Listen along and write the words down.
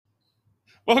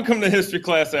Welcome to History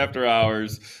Class After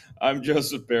Hours. I'm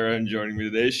Joseph Barra, and joining me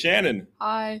today is Shannon.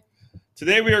 Hi.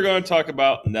 Today we are going to talk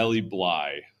about Nellie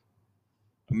Bly,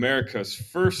 America's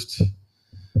first,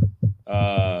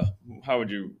 how would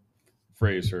you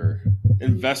phrase her?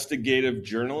 Investigative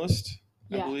journalist,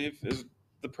 I Yeah. believe is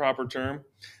the proper term.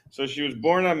 So she was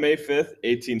born on May 5th,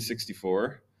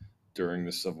 1864, during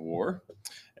the Civil War,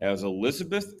 as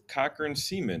Elizabeth Cochran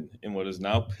Seaman in what is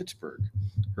now Pittsburgh.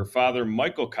 Her father,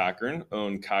 Michael Cochran,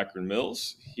 owned Cochran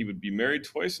Mills. He would be married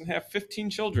twice and have 15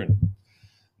 children.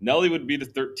 Nellie would be the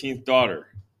 13th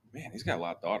daughter. Man, he's got a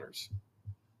lot of daughters.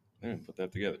 I didn't put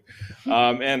that together.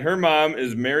 And her mom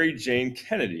is Mary Jane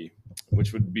Kennedy,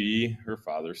 which would be her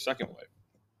father's second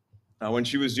wife. When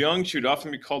she was young, she would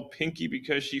often be called Pinky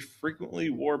because she frequently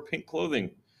wore pink clothing.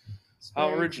 It's How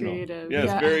very original. creative. Yeah,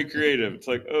 it's very creative. It's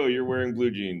like, oh, you're wearing blue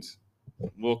jeans.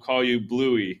 We'll call you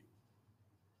Bluey.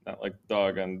 Not like the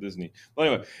dog on Disney. But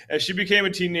anyway, as she became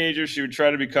a teenager, she would try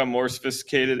to become more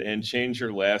sophisticated and change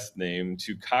her last name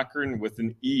to Cochran with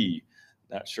an E.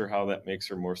 Not sure how that makes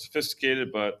her more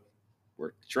sophisticated, but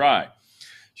worth a try.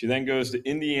 She then goes to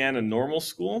Indiana Normal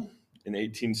School in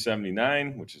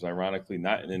 1879, which is ironically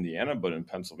not in Indiana, but in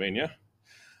Pennsylvania.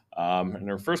 And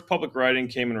her first public writing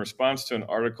came in response to an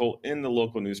article in the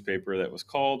local newspaper that was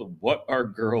called "What Are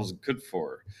Girls Good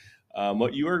For?"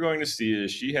 What you are going to see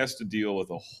is she has to deal with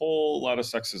a whole lot of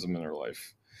sexism in her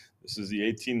life. This is the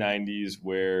 1890s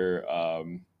where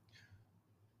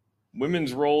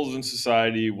women's roles in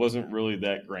society wasn't really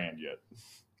that grand yet.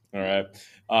 All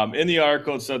right. In the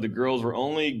article, it said the girls were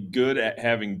only good at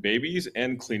having babies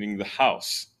and cleaning the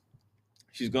house.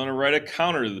 She's going to write a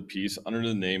counter to the piece under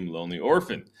the name Lonely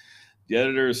Orphan. The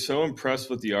editor is so impressed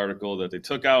with the article that they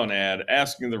took out an ad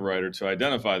asking the writer to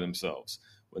identify themselves.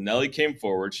 When Nellie came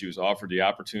forward, she was offered the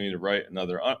opportunity to write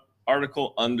another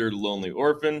article under Lonely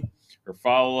Orphan. Her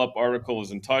follow up article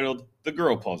was entitled The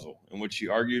Girl Puzzle, in which she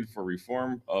argued for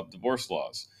reform of divorce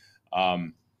laws.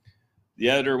 The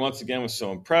editor, once again, was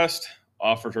so impressed,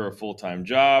 offered her a full time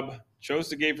job, chose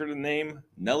to give her the name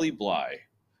Nellie Bly.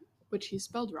 Which he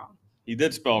spelled wrong. He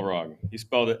did spell wrong. He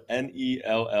spelled it Nellie.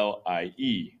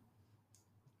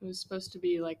 It was supposed to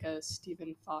be like a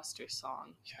Stephen Foster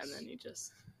song, and then he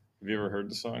just. Have you ever heard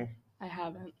the song? I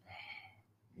haven't.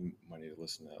 You might need to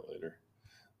listen to that later.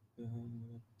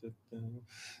 All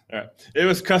right. It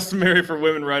was customary for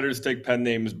women writers to take pen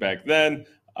names back then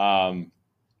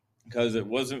because it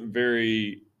wasn't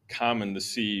very common to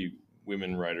see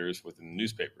women writers within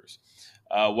newspapers.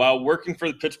 While working for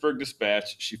the Pittsburgh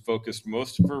Dispatch, she focused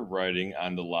most of her writing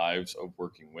on the lives of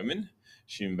working women.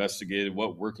 She investigated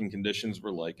what working conditions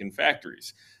were like in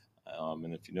factories.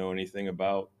 And if you know anything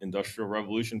about Industrial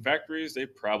Revolution factories, they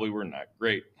probably were not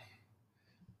great.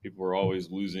 People were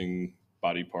always losing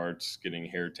body parts, getting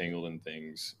hair tangled in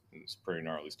things. It's pretty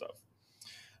gnarly stuff.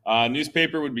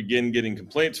 Newspaper would begin getting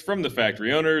complaints from the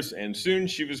factory owners, and soon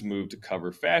she was moved to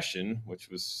cover fashion, which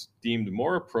was deemed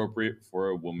more appropriate for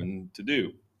a woman to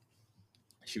do.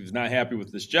 She was not happy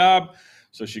with this job,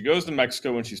 so she goes to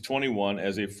Mexico when she's 21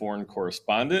 as a foreign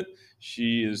correspondent.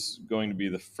 She is going to be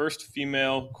the first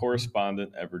female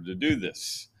correspondent ever to do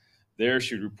this. There,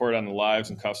 she would report on the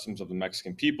lives and customs of the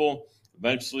Mexican people.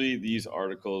 Eventually, these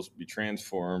articles would be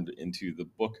transformed into the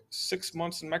book 6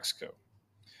 Months in Mexico.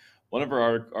 One of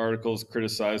her articles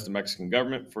criticized the Mexican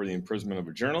government for the imprisonment of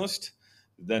a journalist.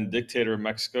 The then dictator of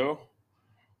Mexico,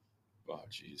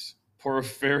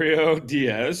 Porfirio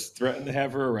Diaz, threatened to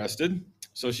have her arrested.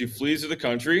 So she flees to the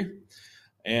country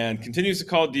and continues to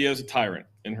call Diaz a tyrant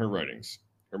in her writings.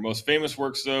 Her most famous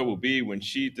works, though, will be when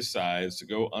she decides to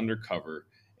go undercover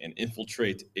and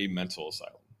infiltrate a mental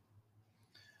asylum.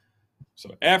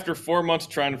 So after 4 months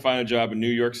trying to find a job in New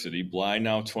York City, Bly,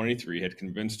 now 23, had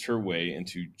convinced her way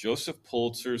into Joseph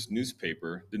Pulitzer's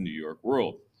newspaper, The New York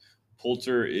World.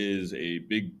 Pulitzer is a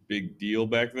big deal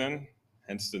back then,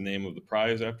 hence the name of the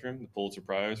prize after him, the Pulitzer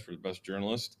Prize for the best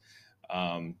journalist.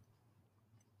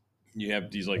 You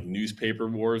have these like newspaper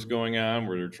wars going on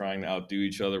where they're trying to outdo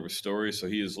each other with stories. So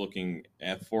he is looking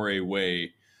for a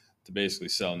way to basically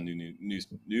sell new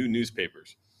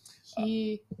newspapers.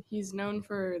 He's known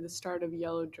for the start of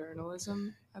yellow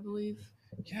journalism, I believe.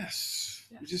 Yes.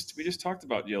 We just talked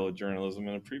about yellow journalism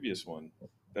in a previous one.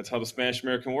 That's how the Spanish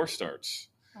American War starts,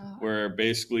 where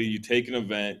basically you take an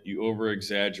event, you over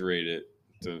exaggerate it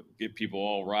to get people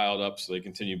all riled up so they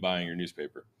continue buying your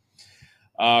newspaper.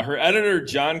 Her editor,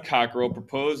 John Cockrell,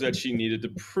 proposed that she needed to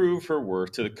prove her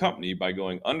worth to the company by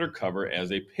going undercover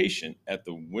as a patient at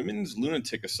the Women's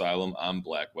Lunatic Asylum on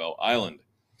Blackwell Island.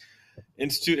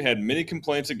 Institute had many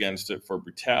complaints against it for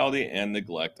brutality and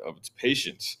neglect of its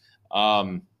patients.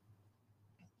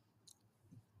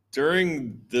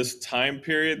 during this time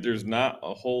period, there's not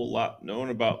a whole lot known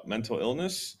about mental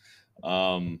illness.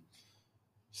 Um,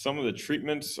 some of the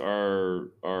treatments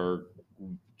are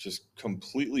just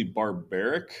completely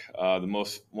barbaric. One of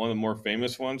the more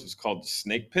famous ones is called the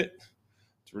snake pit.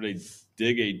 It's where they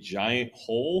dig a giant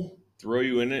hole, throw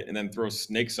you in it, and then throw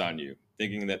snakes on you,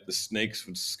 thinking that the snakes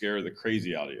would scare the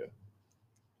crazy out of you.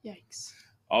 Yikes.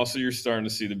 Also, you're starting to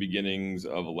see the beginnings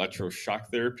of electroshock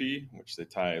therapy, which they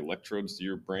tie electrodes to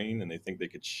your brain and they think they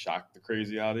could shock the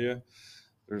crazy out of you.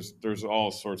 There's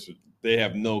all sorts of. They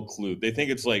have no clue. They think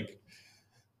it's like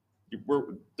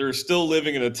they're still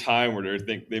living in a time where they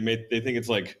think it's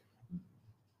like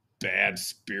bad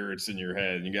spirits in your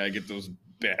head. And you gotta get those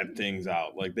bad things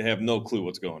out. Like they have no clue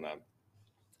what's going on.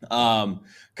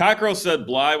 Cockrell said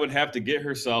Bly would have to get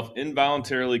herself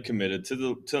involuntarily committed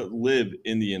to live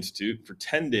in the institute for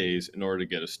 10 days in order to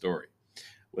get a story.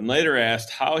 When later asked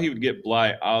how he would get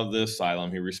Bly out of the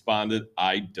asylum, he responded,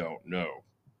 "I don't know."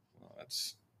 Well,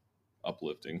 that's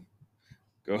uplifting.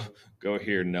 Go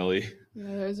here, Nellie.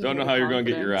 Yeah, don't know how you're going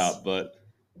to get your out, but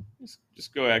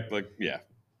just go act like, yeah.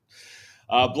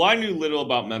 Bly knew little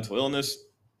about mental illness,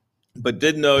 but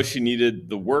did know she needed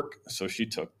the work, so she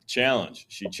took the challenge.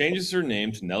 She changes her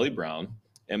name to Nellie Brown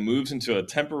and moves into a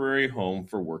temporary home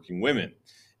for working women.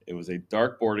 It was a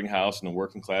dark boarding house in a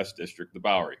working class district, the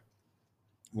Bowery.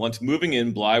 Once moving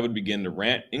in, Bly would begin to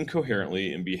rant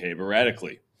incoherently and behave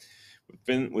erratically.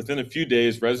 Within a few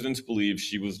days, residents believed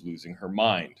she was losing her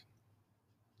mind.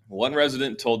 One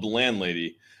resident told the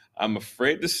landlady, "I'm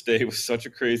afraid to stay with such a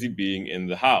crazy being in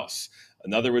the house."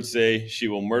 Another would say, "She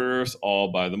will murder us all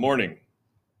by the morning."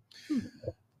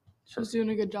 She's doing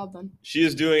a good job then. She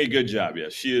is doing a good job,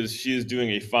 yes. She is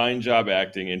doing a fine job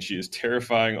acting, and she is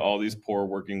terrifying all these poor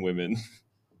working women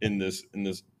in this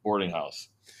boarding house.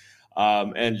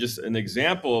 And just an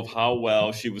example of how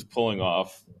well she was pulling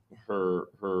off her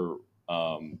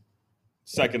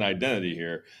second identity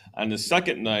here. On the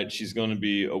second night, she's going to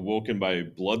be awoken by a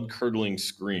blood-curdling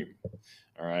scream.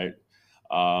 All right.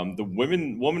 The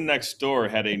woman next door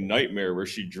had a nightmare where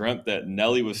she dreamt that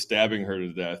Nellie was stabbing her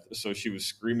to death, so she was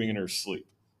screaming in her sleep.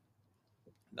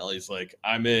 Nellie's like,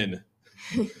 "I'm in."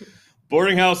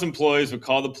 Boarding house employees would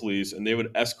call the police and they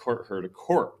would escort her to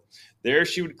court. There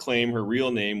she would claim her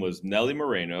real name was Nellie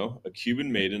Moreno, a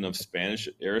Cuban maiden of Spanish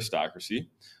aristocracy,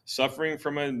 suffering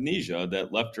from amnesia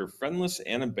that left her friendless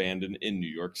and abandoned in New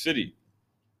York City.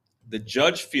 The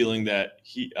judge, feeling that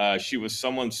she was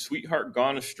someone's sweetheart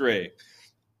gone astray,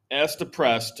 asked the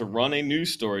press to run a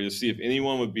news story to see if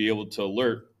anyone would be able to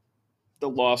alert the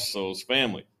lost soul's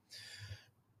family.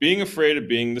 Being afraid of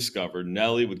being discovered,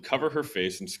 Nellie would cover her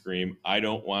face and scream, "I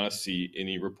don't want to see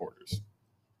any reporters."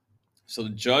 So the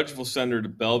judge will send her to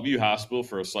Bellevue Hospital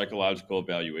for a psychological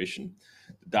evaluation.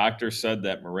 The doctor said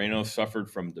that Moreno suffered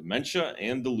from dementia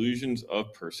and delusions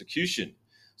of persecution,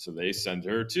 so they send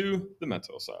her to the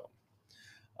mental asylum.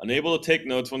 Unable to take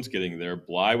notes once getting there,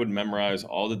 Bly would memorize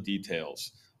all the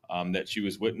details that she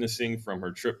was witnessing from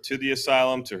her trip to the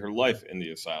asylum to her life in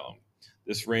the asylum.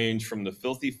 This ranged from the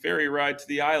filthy ferry ride to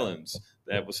the islands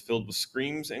that was filled with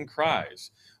screams and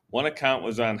cries. One account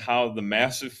was on how the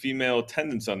massive female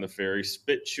attendants on the ferry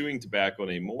spit chewing tobacco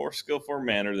in a more skillful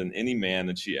manner than any man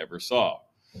that she ever saw.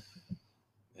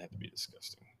 It had to be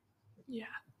disgusting. Yeah.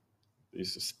 They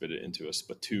used to spit it into a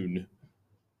spittoon,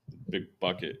 a big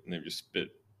bucket, and they would just spit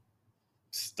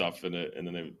stuff in it, and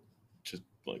then they would just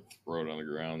like throw it on the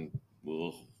ground.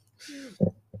 Ugh.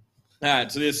 All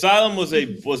right, so the asylum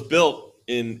was built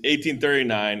in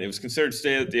 1839. It was considered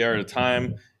state-of-the-art at the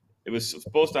time. It was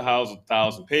supposed to house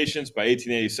 1,000 patients. By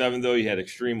 1887, though, you had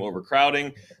extreme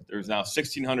overcrowding. There was now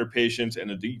 1,600 patients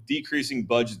and a decreasing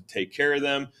budget to take care of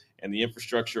them, and the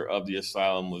infrastructure of the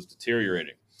asylum was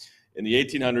deteriorating. In the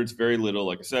 1800s, very little,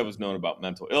 like I said, was known about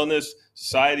mental illness.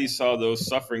 Society saw those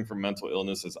suffering from mental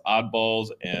illness as oddballs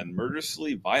and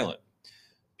murderously violent.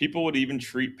 People would even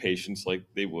treat patients like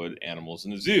they would animals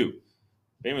in a zoo.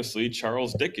 Famously,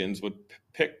 Charles Dickens would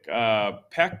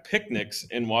pack picnics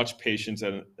and watch patients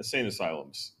at insane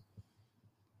asylums.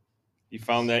 He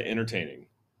found that entertaining.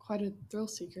 Quite a thrill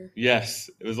seeker. Yes.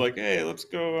 It was like, hey, let's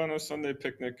go on a Sunday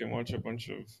picnic and watch a bunch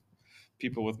of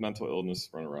people with mental illness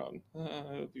run around.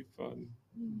 It'll be fun.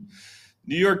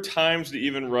 New York Times would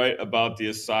even write about the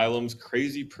asylum's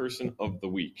crazy person of the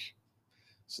week.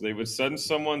 So they would send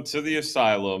someone to the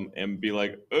asylum and be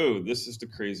like, "Oh, this is the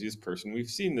craziest person we've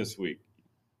seen this week.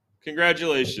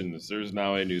 Congratulations, there's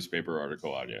now a newspaper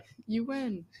article on you." You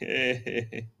win.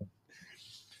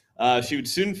 She would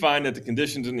soon find that the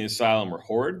conditions in the asylum were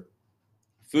horrid.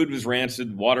 Food was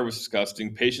rancid, water was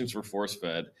disgusting, patients were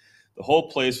force-fed. The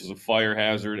whole place was a fire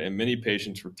hazard, and many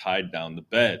patients were tied down to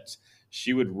beds.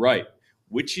 She would write,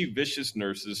 witchy, vicious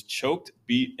nurses choked,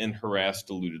 beat, and harassed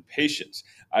deluded patients.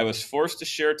 I was forced to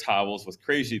share towels with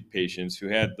crazy patients who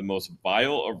had the most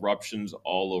vile eruptions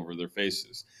all over their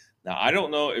faces. Now, I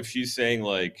don't know if she's saying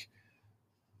like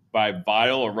by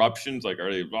vile eruptions, like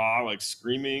are they like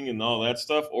screaming and all that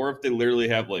stuff, or if they literally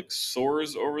have like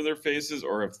sores over their faces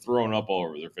or have thrown up all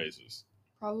over their faces.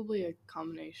 Probably a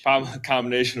combination. Probably a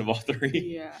combination of all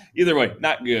three. Yeah. Either way,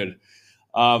 not good.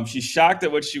 She's shocked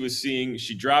at what she was seeing.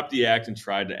 She dropped the act and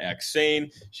tried to act sane.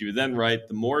 She would then write,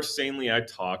 the more sanely I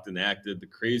talked and acted, the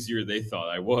crazier they thought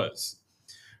I was.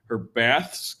 Her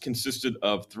baths consisted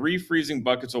of 3 freezing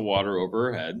buckets of water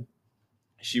over her head.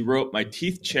 She wrote, my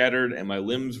teeth chattered and my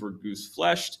limbs were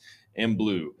goose-fleshed and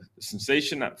blue. The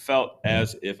sensation I felt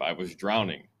as if I was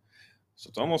drowning. So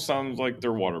it almost sounds like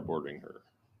they're waterboarding her.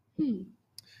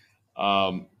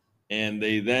 And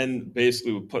they then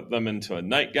basically would put them into a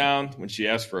nightgown. When she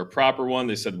asked for a proper one,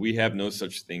 they said, we have no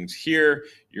such things here.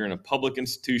 You're in a public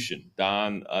institution.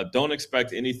 Don't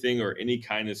expect anything or any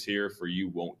kindness here, for you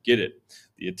won't get it.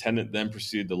 The attendant then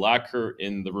proceeded to lock her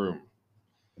in the room.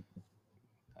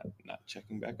 Not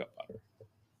checking back up on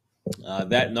her.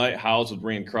 That night, howls would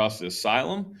ring across the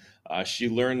asylum. She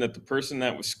learned that the person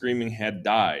that was screaming had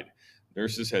died.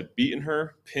 Nurses had beaten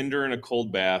her, pinned her in a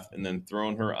cold bath, and then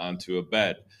thrown her onto a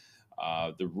bed.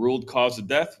 The ruled cause of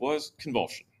death was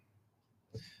convulsion.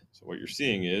 So what you're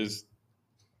seeing is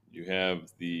you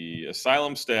have the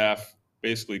asylum staff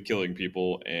basically killing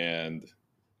people, and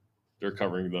they're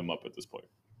covering them up at this point,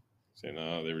 saying,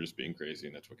 no, they were just being crazy,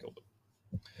 and that's what killed them.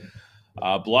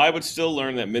 Bly would still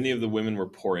learn that many of the women were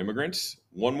poor immigrants.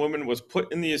 One woman was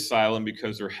put in the asylum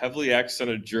because her heavily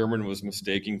accented German was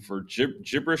mistaken for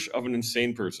gibberish of an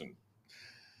insane person.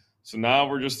 So now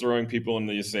we're just throwing people in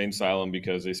the insane asylum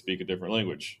because they speak a different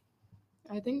language.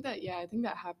 I think that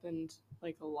happened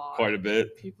like a lot. Quite a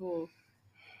bit. People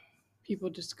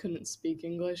just couldn't speak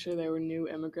English, or they were new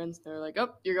immigrants. They're like, oh,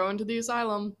 you're going to the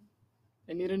asylum.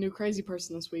 They need a new crazy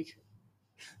person this week.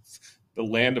 The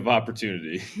land of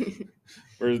opportunity.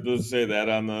 Where does it say that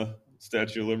on the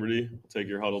Statue of Liberty? Take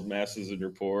your huddled masses and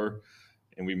your poor,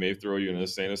 and we may throw you in an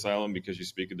insane asylum because you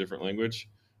speak a different language.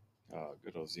 Oh,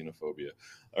 good old xenophobia.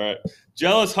 All right.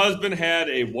 Jealous husband had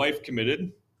a wife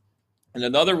committed, and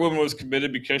another woman was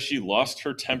committed because she lost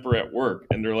her temper at work.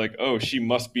 And they're like, oh, she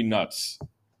must be nuts.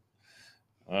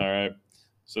 All right.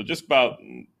 So just about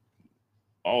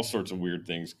all sorts of weird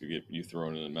things could get you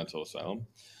thrown in a mental asylum.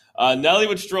 Nellie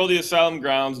would stroll the asylum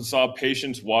grounds and saw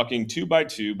patients walking 2 by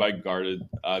 2 guarded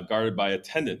by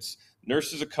attendants.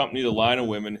 Nurses accompanied a line of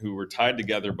women who were tied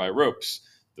together by ropes.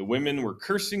 The women were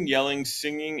cursing, yelling,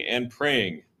 singing, and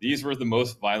praying. These were the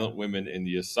most violent women in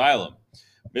the asylum.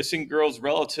 Missing girls'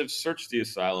 relatives searched the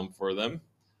asylum for them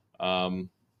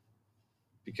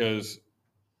because,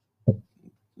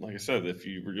 like I said, if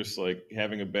you were just like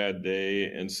having a bad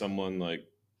day and someone like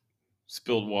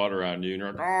spilled water on you and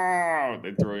you're like, oh,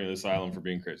 they'd throw you in the asylum for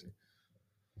being crazy.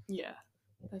 Yeah,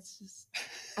 that's just,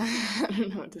 I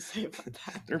don't know what to say about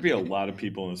that. There'd be a lot of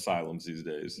people in asylums these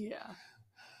days. Yeah.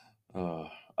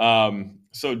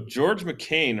 So George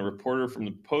McCain, a reporter from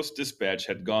the Post-Dispatch,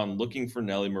 had gone looking for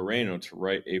Nellie Moreno to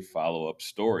write a follow-up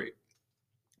story.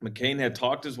 McCain had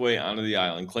talked his way onto the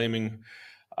island, claiming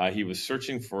he was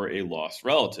searching for a lost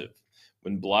relative.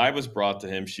 When Bly was brought to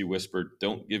him, she whispered,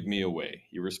 "Don't give me away."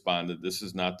 He responded, "This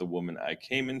is not the woman I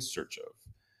came in search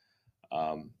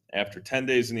of." After 10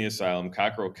 days in the asylum,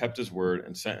 Cockrell kept his word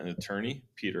and sent an attorney,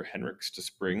 Peter Henricks, to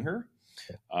spring her.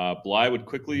 Bly would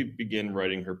quickly begin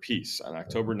writing her piece. On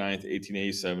October 9th,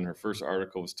 1887, her first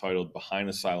article was titled Behind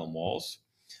Asylum Walls.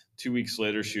 2 weeks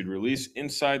later, she would release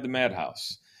Inside the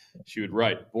Madhouse. She would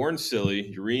write, born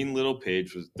silly, Urene Little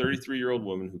Page was a 33-year-old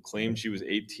woman who claimed she was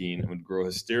 18 and would grow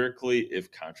hysterically if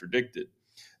contradicted.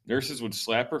 Nurses would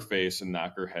slap her face and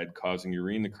knock her head, causing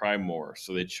Urene to cry more,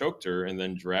 so they choked her and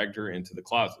then dragged her into the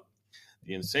closet.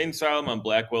 The insane asylum on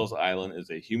Blackwell's Island is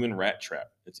a human rat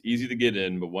trap. It's easy to get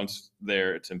in, but once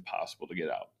there, it's impossible to get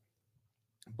out.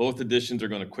 Both editions are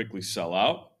going to quickly sell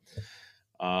out.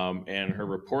 And her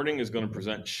reporting is going to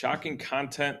present shocking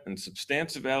content and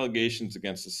substantive allegations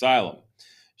against Asylum.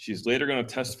 She's later going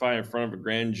to testify in front of a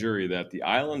grand jury that the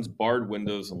island's barred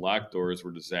windows and locked doors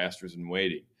were disasters in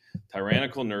waiting.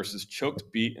 Tyrannical nurses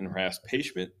choked, beat, and harassed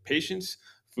patients.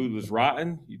 Food was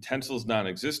rotten, utensils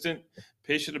non-existent.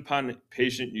 Patient upon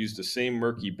patient used the same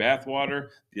murky bathwater.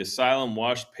 The asylum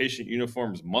washed patient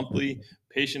uniforms monthly.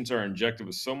 Patients are injected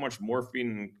with so much morphine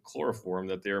and chloroform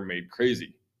that they are made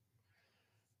crazy.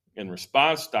 In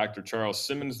response, Dr. Charles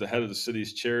Simmons, the head of the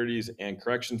city's charities and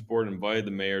corrections board, invited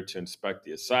the mayor to inspect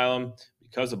the asylum.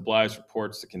 Because of Bly's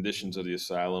reports, the conditions of the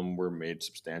asylum were made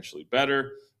substantially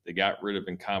better. They got rid of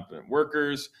incompetent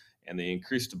workers, and they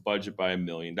increased the budget by $1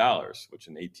 million, which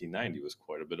in 1890 was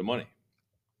quite a bit of money.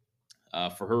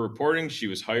 For her reporting, she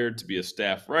was hired to be a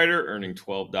staff writer, earning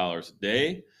 $12 a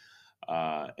day,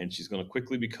 and she's going to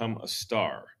quickly become a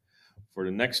star. For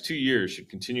the next 2 years, she'd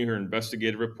continue her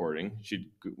investigative reporting.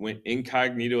 She went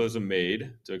incognito as a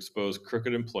maid to expose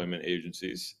crooked employment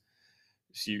agencies.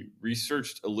 She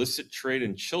researched illicit trade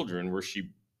in children, where she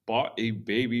bought a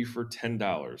baby for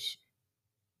 $10.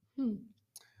 Hmm.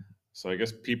 So I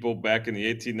guess people back in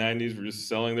the 1890s were just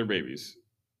selling their babies.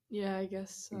 Yeah, I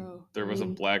guess so. There was a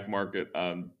black market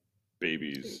on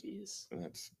babies. Babies.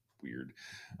 That's weird.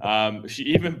 She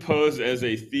even posed as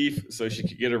a thief so she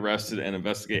could get arrested and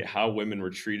investigate how women were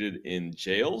treated in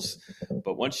jails.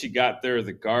 But once she got there,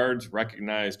 the guards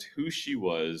recognized who she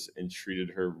was and treated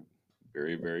her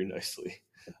very, very nicely,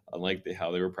 unlike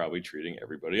how they were probably treating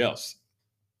everybody else.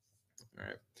 All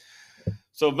right.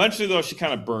 So eventually, though, she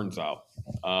kind of burns out.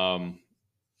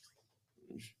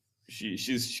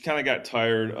 She kind of got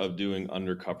tired of doing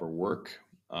undercover work.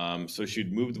 So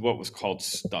she'd moved to what was called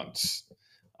stunts.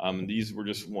 These were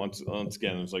just once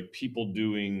again, it was like people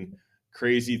doing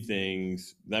crazy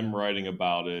things, them writing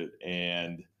about it,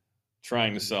 and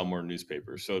trying to sell more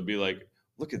newspapers. So it'd be like,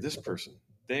 look at this person.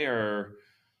 They are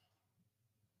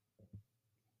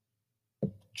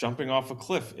jumping off a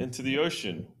cliff into the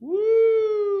ocean.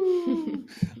 Woo!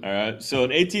 All right. So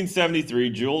in 1873,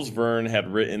 Jules Verne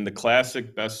had written the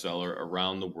classic bestseller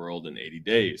Around the World in 80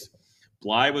 Days.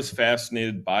 Bly was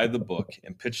fascinated by the book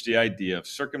and pitched the idea of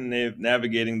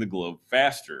circumnavigating the globe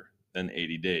faster than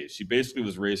 80 days. She basically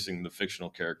was racing the fictional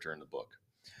character in the book.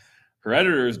 Her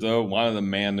editors, though, wanted a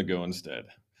man to go instead.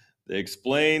 They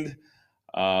explained,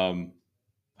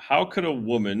 how could a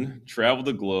woman travel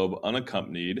the globe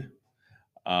unaccompanied?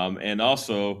 And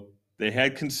also, they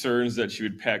had concerns that she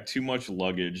would pack too much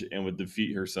luggage and would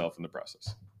defeat herself in the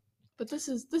process. But this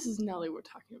is Nellie we're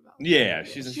talking about. Yeah,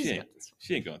 she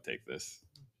ain't going to take this.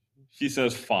 She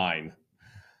says, fine.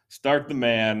 Start the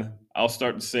man. I'll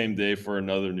start the same day for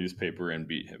another newspaper and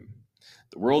beat him.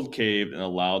 The world caved and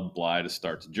allowed Bly to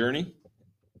start the journey.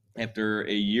 After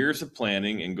a years of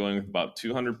planning and going with about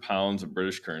 200 pounds of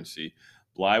British currency,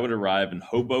 Bly would arrive in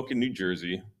Hoboken, New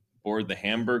Jersey, board the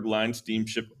Hamburg Line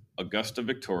steamship Augusta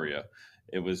Victoria.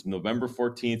 It was November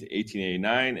 14th,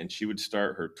 1889, and she would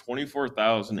start her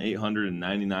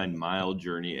 24,899-mile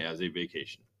journey as a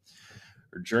vacation.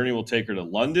 Her journey will take her to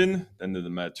London, then to the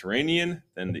Mediterranean,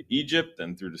 then to Egypt,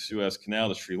 then through the Suez Canal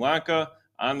to Sri Lanka,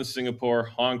 on to Singapore,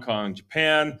 Hong Kong,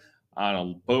 Japan, on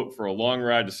a boat for a long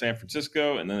ride to San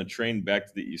Francisco, and then a train back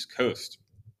to the East Coast.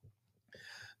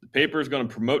 The paper is going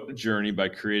to promote the journey by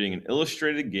creating an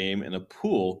illustrated game and a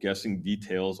pool guessing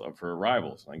details of her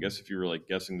arrivals. And I guess if you were like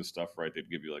guessing the stuff right, they'd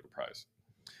give you like a prize.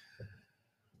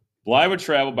 Bly would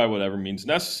travel by whatever means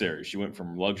necessary. She went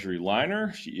from luxury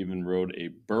liner. She even rode a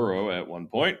burro at one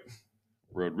point,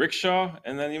 rode rickshaw,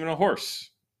 and then even a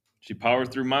horse. She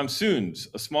powered through monsoons,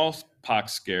 a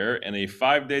smallpox scare, and a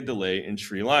 5-day delay in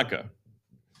Sri Lanka.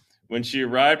 When she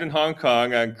arrived in Hong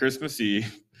Kong on Christmas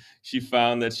Eve, she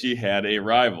found that she had a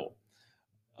rival.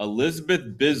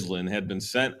 Elizabeth Bislin had been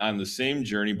sent on the same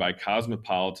journey by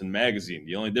Cosmopolitan magazine.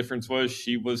 The only difference was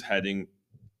she was heading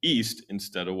east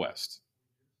instead of west.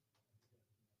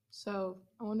 So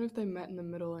I wonder if they met in the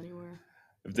middle anywhere.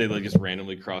 If they like just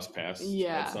randomly crossed paths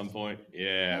Yeah. at some point.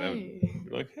 Yeah. Hey. That would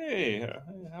be like, hey,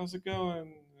 how's it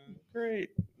going? Great.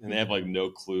 And they have like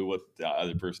no clue what the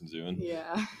other person's doing.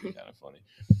 Yeah. Kind of funny.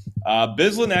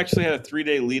 Bislin actually had a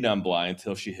 3-day lead on Bly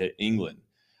until she hit England.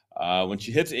 When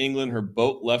she hits England, her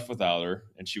boat left without her,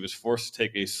 and she was forced to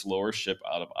take a slower ship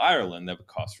out of Ireland that would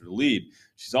cost her the lead.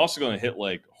 She's also going to hit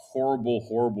like horrible,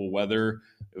 horrible weather.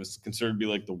 It was considered to be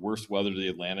like the worst weather the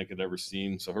Atlantic had ever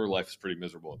seen, so her life is pretty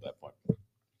miserable at that point.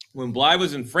 When Bly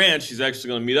was in France, she's actually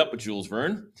going to meet up with Jules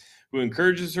Verne, who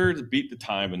encourages her to beat the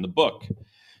time in the book.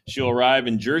 She'll arrive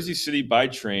in Jersey City by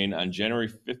train on January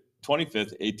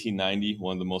 25th, 1890,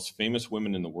 one of the most famous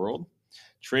women in the world.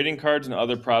 Trading cards and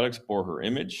other products bore her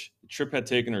image. The trip had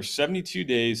taken her 72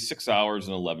 days, 6 hours,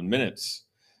 and 11 minutes.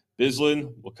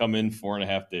 Bislin will come in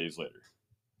 4.5 days later.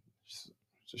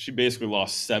 So she basically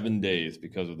lost 7 days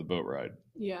because of the boat ride.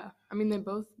 Yeah. I mean, they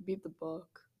both beat the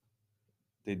book.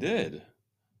 They did.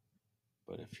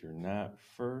 But if you're not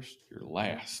first, you're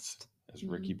last, as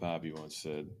Ricky Bobby once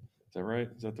said. Is that right?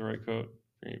 Is that the right quote?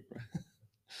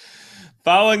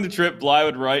 Following the trip, Bly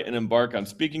would write and embark on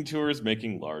speaking tours,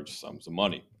 making large sums of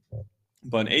money.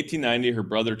 But in 1890, her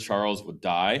brother Charles would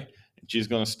die, and she's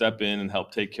going to step in and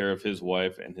help take care of his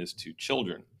wife and his 2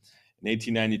 children. In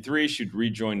 1893, she'd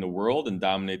rejoin the world and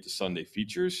dominate the Sunday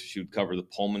features. She would cover the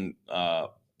Pullman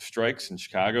strikes in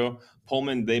Chicago.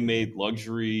 Pullman, they made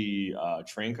luxury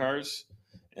train cars.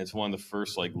 And it's one of the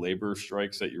first labor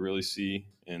strikes that you really see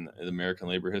in American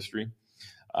labor history.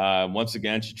 Once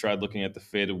again, she tried looking at the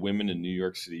fate of women in New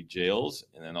York City jails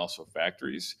and then also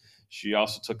factories. She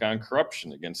also took on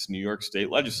corruption against New York state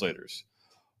legislators.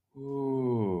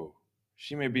 Ooh,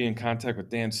 she may be in contact with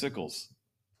Dan Sickles.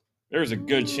 There's a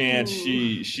good chance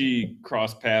she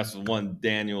crossed paths with one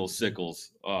Daniel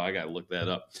Sickles. Oh, I got to look that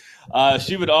up.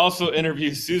 She would also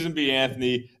interview Susan B.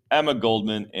 Anthony, Emma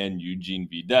Goldman, and Eugene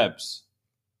V. Debs.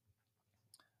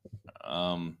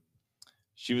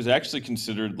 She was actually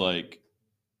considered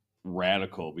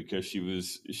radical because she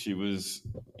was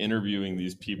interviewing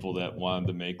these people that wanted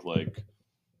to make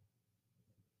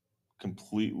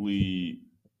completely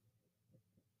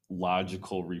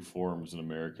logical reforms in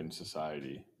American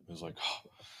society. It was oh,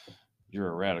 you're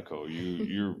a radical.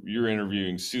 You're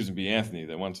interviewing Susan B. Anthony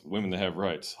that wants women to have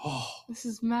rights. Oh, this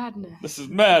is madness. This is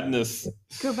madness.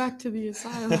 Go back to the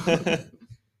asylum.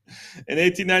 In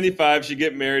 1895, she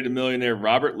get married to millionaire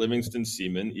Robert Livingston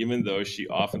Seaman, even though she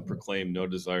often proclaimed no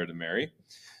desire to marry.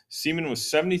 Seaman was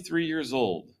 73 years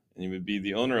old, and he would be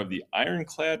the owner of the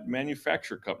Ironclad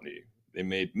Manufacture Company. They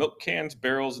made milk cans,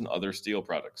 barrels, and other steel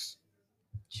products.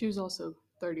 She was also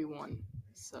 31,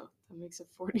 so that makes a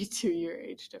 42-year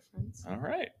age difference. All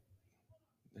right.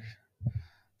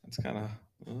 That's kind of...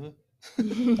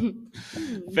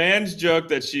 Fans joke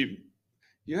that you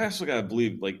actually got to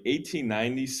believe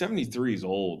 1890, 73 is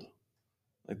old.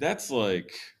 That's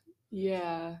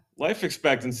yeah. Life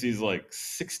expectancy is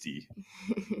 60.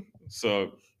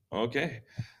 So, okay.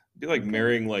 It'd be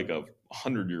marrying a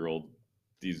 100-year-old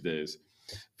these days.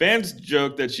 Fans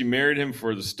joke that she married him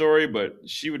for the story, but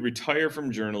she would retire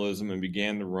from journalism and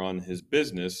began to run his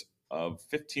business of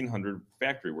 1,500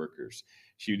 factory workers.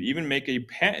 She would even make a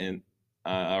patent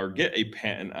or get a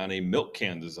patent on a milk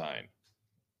can design.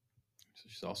 So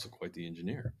she's also quite the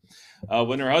engineer.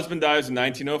 When her husband dies in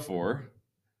 1904,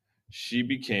 she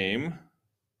became,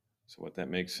 so what that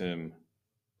makes him,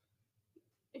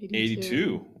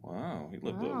 82. Wow, he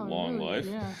lived a long life.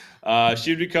 Yeah.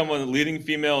 She would become one of the leading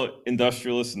female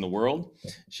industrialists in the world.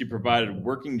 She provided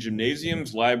working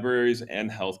gymnasiums, libraries, and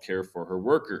healthcare for her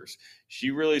workers.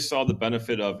 She really saw the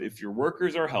benefit of if your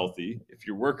workers are healthy, if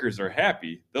your workers are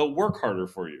happy, they'll work harder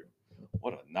for you.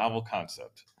 What a novel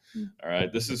concept. All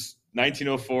right, this is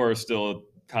 1904, still a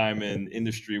time in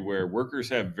industry where workers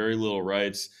have very little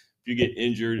rights. If you get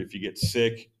injured, if you get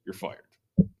sick, you're fired.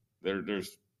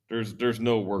 There's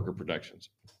no worker protections.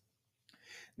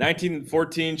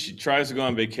 1914, she tries to go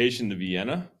on vacation to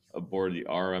Vienna aboard the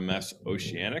RMS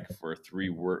Oceanic for a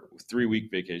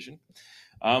 3-week vacation.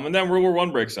 And then World War I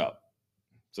breaks out.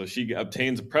 So she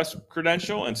obtains a press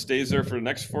credential and stays there for the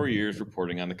next 4 years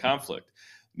reporting on the conflict.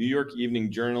 New York Evening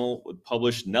Journal would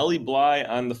publish Nellie Bly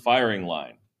on the firing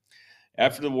line.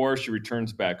 After the war, she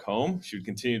returns back home. She would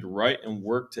continue to write and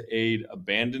work to aid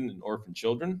abandoned and orphaned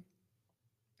children.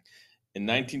 In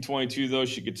 1922, though,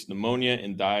 she gets pneumonia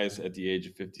and dies at the age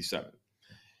of 57.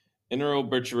 In her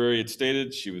obituary, it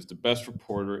stated she was the best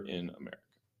reporter in America.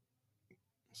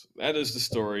 So that is the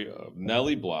story of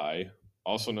Nellie Bly,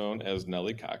 also known as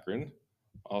Nellie Cochran,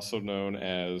 also known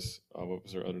as, what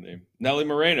was her other name? Nellie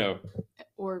Moreno.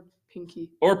 Or Pinky.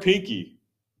 Or Pinky.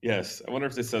 Yes. I wonder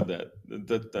if they said that.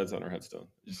 That's on her headstone.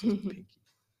 It just says Pinky.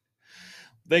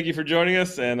 Thank you for joining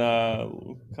us, and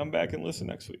come back and listen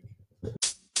next week.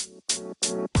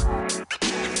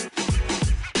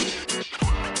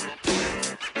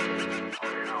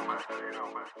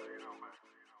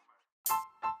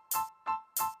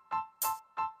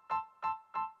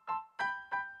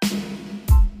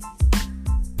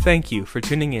 Thank you for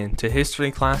tuning in to History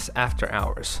Class After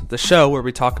Hours, the show where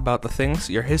we talk about the things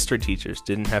your history teachers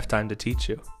didn't have time to teach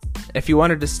you. If you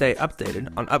wanted to stay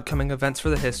updated on upcoming events for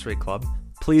the History Club,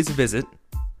 please visit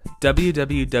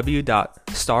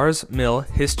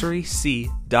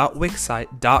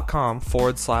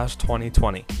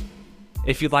www.starsmillhistoryc.wixsite.com/2020.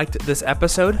 If you liked this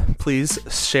episode, please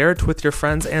share it with your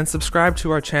friends and subscribe to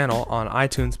our channel on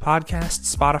iTunes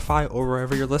Podcasts, Spotify, or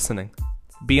wherever you're listening.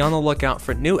 Be on the lookout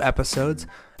for new episodes,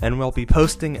 and we'll be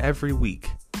posting every week.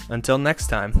 Until next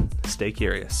time, stay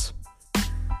curious.